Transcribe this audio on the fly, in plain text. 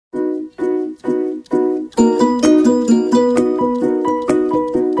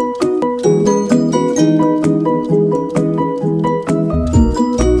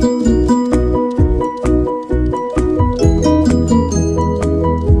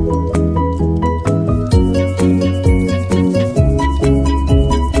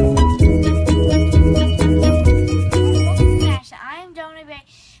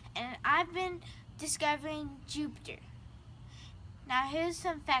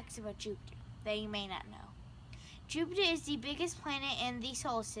facts about Jupiter that you may not know. Jupiter is the biggest planet in the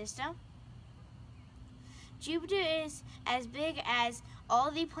solar system. Jupiter is as big as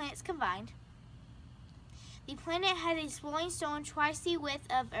all the planets combined. The planet has a swirling stone twice the width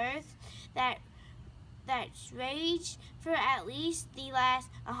of Earth that's raged for at least the last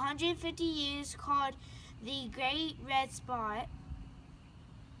 150 years, called the Great Red Spot.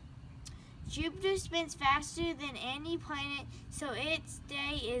 Jupiter spins faster than any planet, so its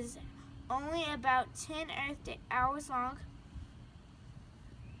day is only about 10 Earth hours long.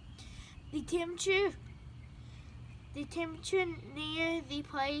 The temperature near the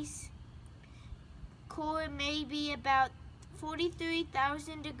place core may be about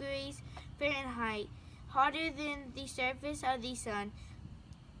 43,000 degrees Fahrenheit, hotter than the surface of the sun.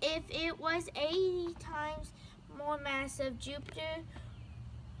 If it was 80 times more massive, Jupiter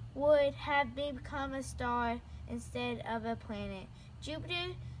would have become a star instead of a planet.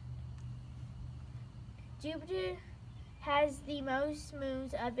 Jupiter has the most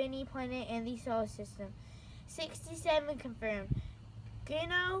moons of any planet in the solar system. 67 confirmed.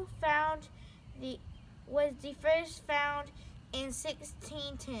 Jonah was the first found in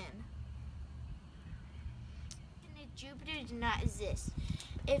 1610. Jupiter did not exist.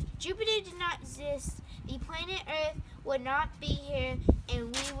 If Jupiter did not exist, the planet Earth would not be here,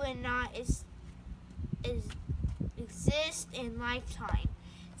 and we would not exist in lifetime.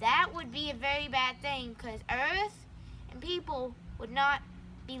 That would be a very bad thing, because Earth and people would not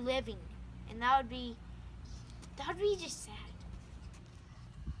be living, and that would be just sad.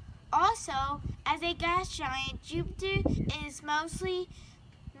 Also, as a gas giant, Jupiter is mostly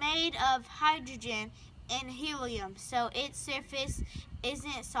made of hydrogen and helium, so its surface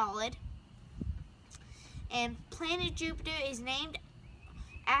isn't solid. And planet Jupiter is named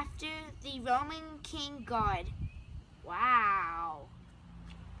after the Roman king god. Wow.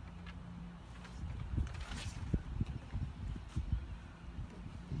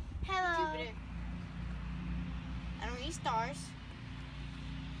 Hello. Jupiter. I don't see stars.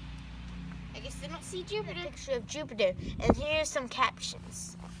 I guess they don't see Jupiter. A picture of Jupiter, and here's some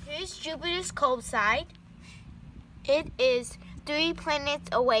captions. Here's Jupiter's cold side. It is 3 planets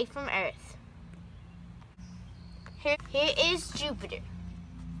away from Earth. Here is Jupiter.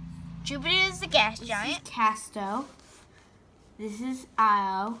 Jupiter is the gas giant. This is Casto. This is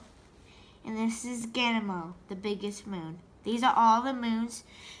Io. And this is Ganymede, the biggest moon. These are all the moons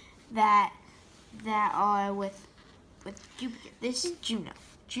that are with Jupiter. This is Juno.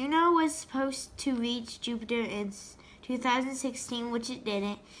 Juno was supposed to reach Jupiter in 2016, which it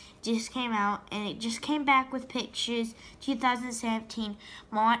didn't. Just came out, and it just came back with pictures 2017,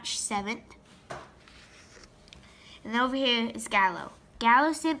 March 7th. And over here is Gallo.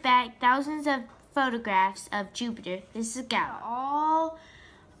 Gallo sent back thousands of photographs of Jupiter. This is Gallo. All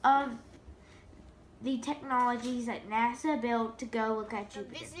of the technologies that NASA built to go look at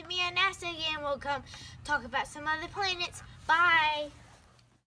Jupiter. Visit me at NASA again. We'll come talk about some other planets. Bye.